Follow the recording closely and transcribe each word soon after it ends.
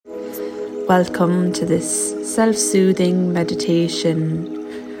Welcome to this self-soothing meditation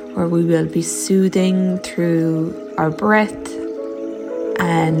where we will be soothing through our breath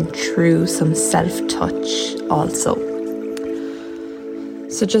and through some self-touch also.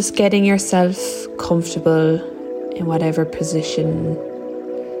 So just getting yourself comfortable in whatever position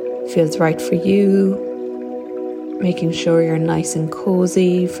feels right for you, making sure you're nice and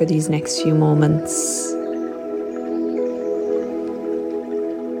cozy for these next few moments.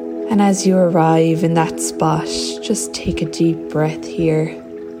 And as you arrive in that spot, just take a deep breath here.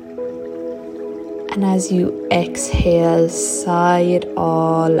 And as you exhale, sigh it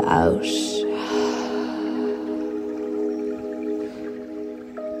all out.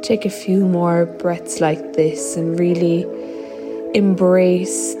 Take a few more breaths like this and really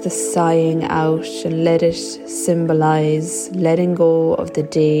embrace the sighing out and let it symbolize letting go of the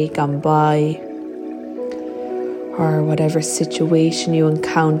day gone by, or whatever situation you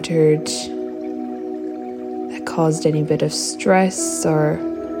encountered that caused any bit of stress or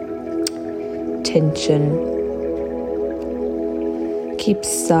tension. Keep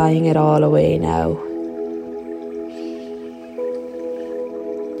sighing it all away now.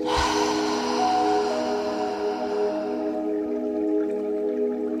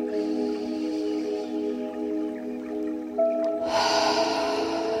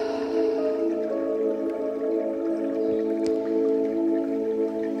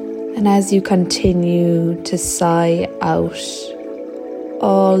 And as you continue to sigh out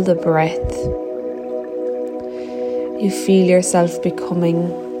all the breath, you feel yourself becoming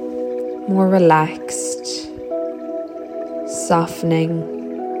more relaxed, softening.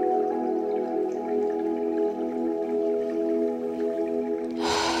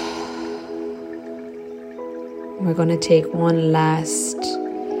 We're going to take one last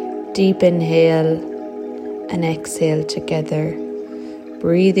deep inhale and exhale together.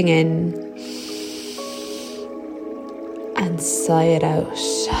 Breathing in and sigh it out.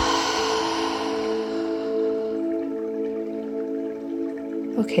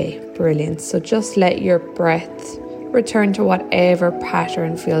 Okay, brilliant. So just let your breath return to whatever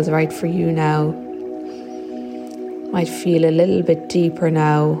pattern feels right for you now. Might feel a little bit deeper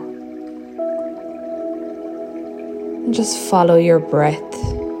now. And just follow your breath.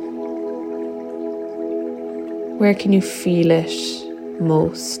 Where can you feel it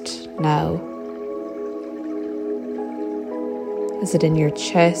most now? Is it in your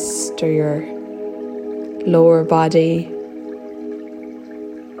chest or your lower body?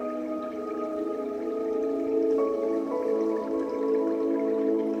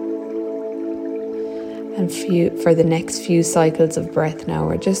 And for the next few cycles of breath now,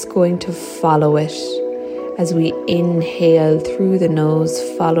 we're just going to follow it. As we inhale through the nose,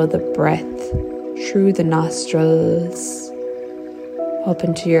 follow the breath through the nostrils, up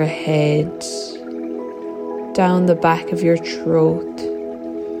into your head, down the back of your throat,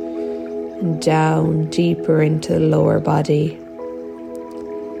 and down deeper into the lower body.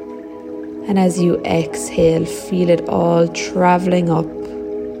 And as you exhale, feel it all traveling up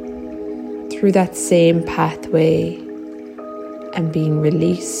through that same pathway and being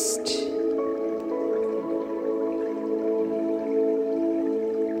released.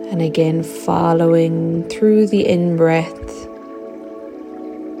 And again, following through the in-breath,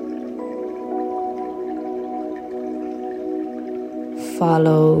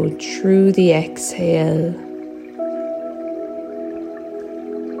 follow through the exhale.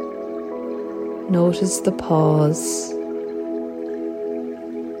 Notice the pause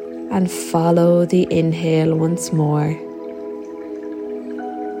and follow the inhale once more.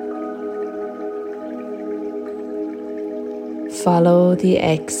 Follow the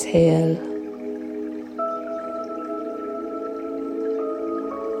exhale.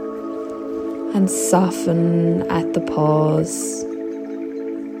 And soften at the pause.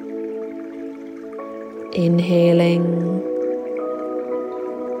 Inhaling,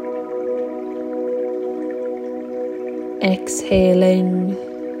 exhaling,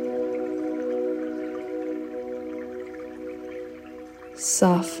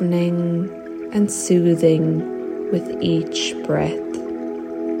 softening and soothing with each breath.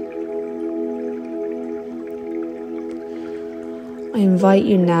 I invite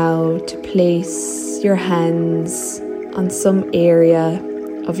you now to place your hands on some area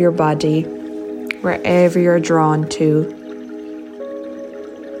of your body, wherever you're drawn to,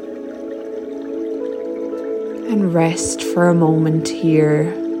 and rest for a moment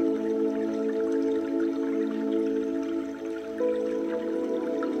here.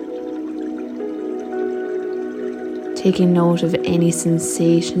 Taking note of any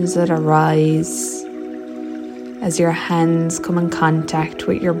sensations that arise as your hands come in contact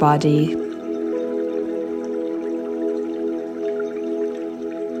with your body.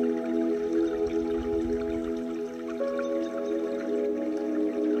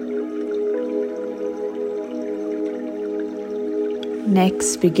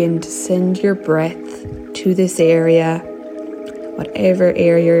 Next, begin to send your breath to this area, whatever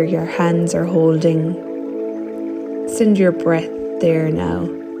area your hands are holding. Send your breath there now.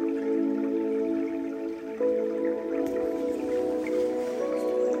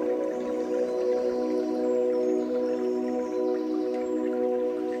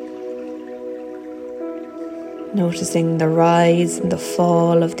 Noticing the rise and the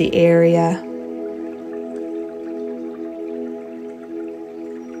fall of the area.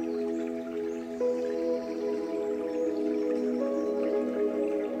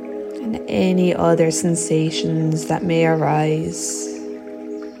 And any other sensations that may arise.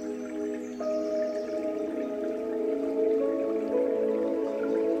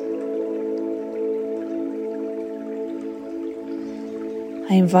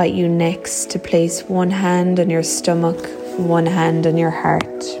 I invite you next to place one hand on your stomach, one hand on your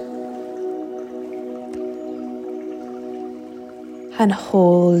heart. And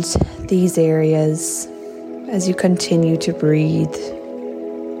hold these areas as you continue to breathe.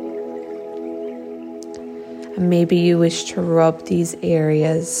 And maybe you wish to rub these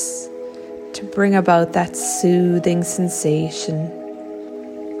areas to bring about that soothing sensation.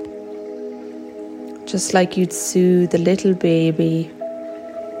 Just like you'd soothe a little baby,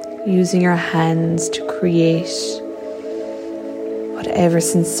 using your hands to create whatever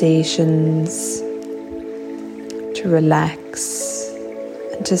sensations to relax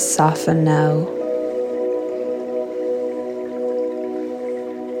and to soften now.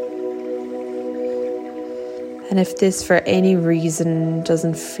 And if this for any reason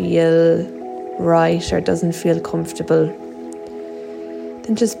doesn't feel right or doesn't feel comfortable,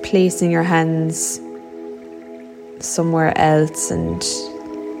 then just placing your hands somewhere else and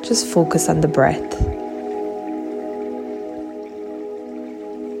just focus on the breath.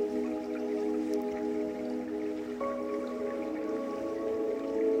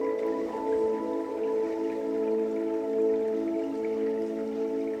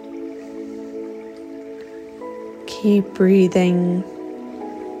 Keep breathing,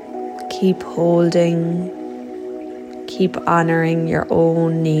 keep holding, keep honoring your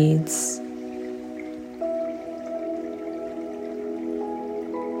own needs.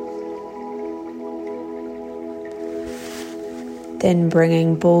 Then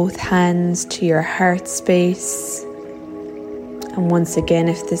bringing both hands to your heart space. And once again,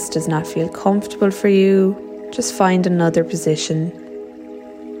 if this does not feel comfortable for you, just find another position.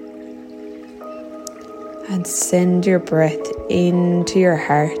 And send your breath into your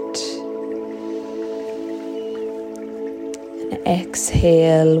heart. And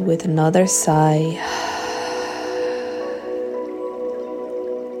exhale with another sigh.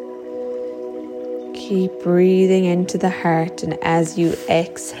 Keep breathing into the heart, and as you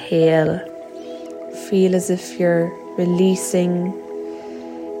exhale, feel as if you're releasing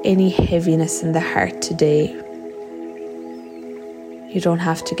any heaviness in the heart today. You don't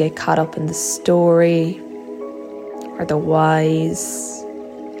have to get caught up in the story or the whys.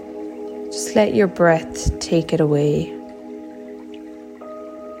 Just let your breath take it away.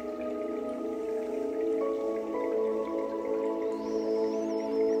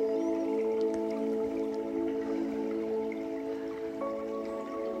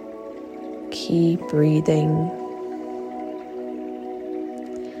 Keep breathing.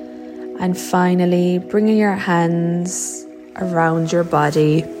 And finally, bringing your hands around your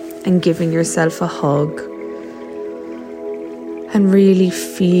body and giving yourself a hug. And really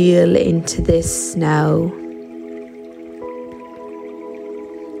feel into this now.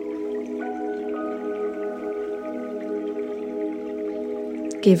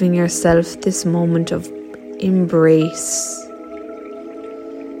 Giving yourself this moment of embrace.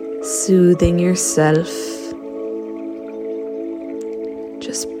 Soothing yourself.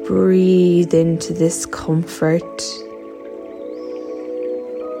 Just breathe into this comfort.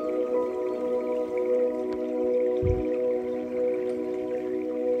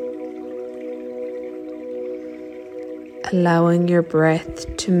 Allowing your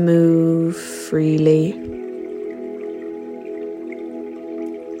breath to move freely.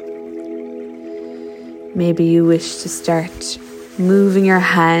 Maybe you wish to start moving your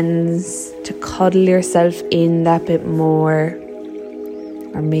hands to cuddle yourself in that bit more.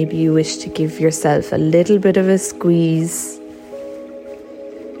 Or maybe you wish to give yourself a little bit of a squeeze.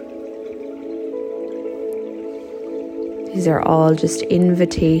 These are all just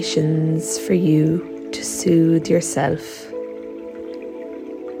invitations for you to soothe yourself.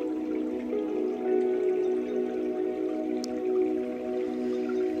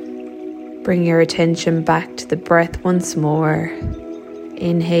 Bring your attention back to the breath once more.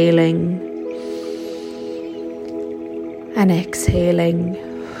 Inhaling and exhaling.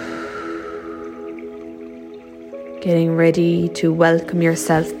 Getting ready to welcome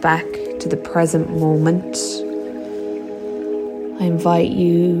yourself back to the present moment. I invite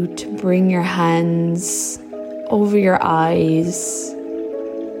you to bring your hands over your eyes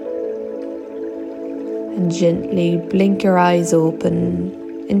and gently blink your eyes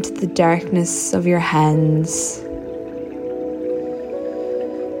open into the darkness of your hands.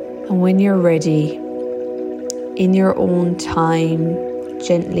 And when you're ready, in your own time,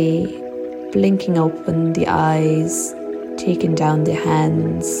 gently blinking open the eyes, taking down the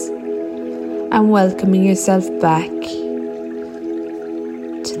hands, and welcoming yourself back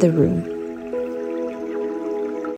to the room.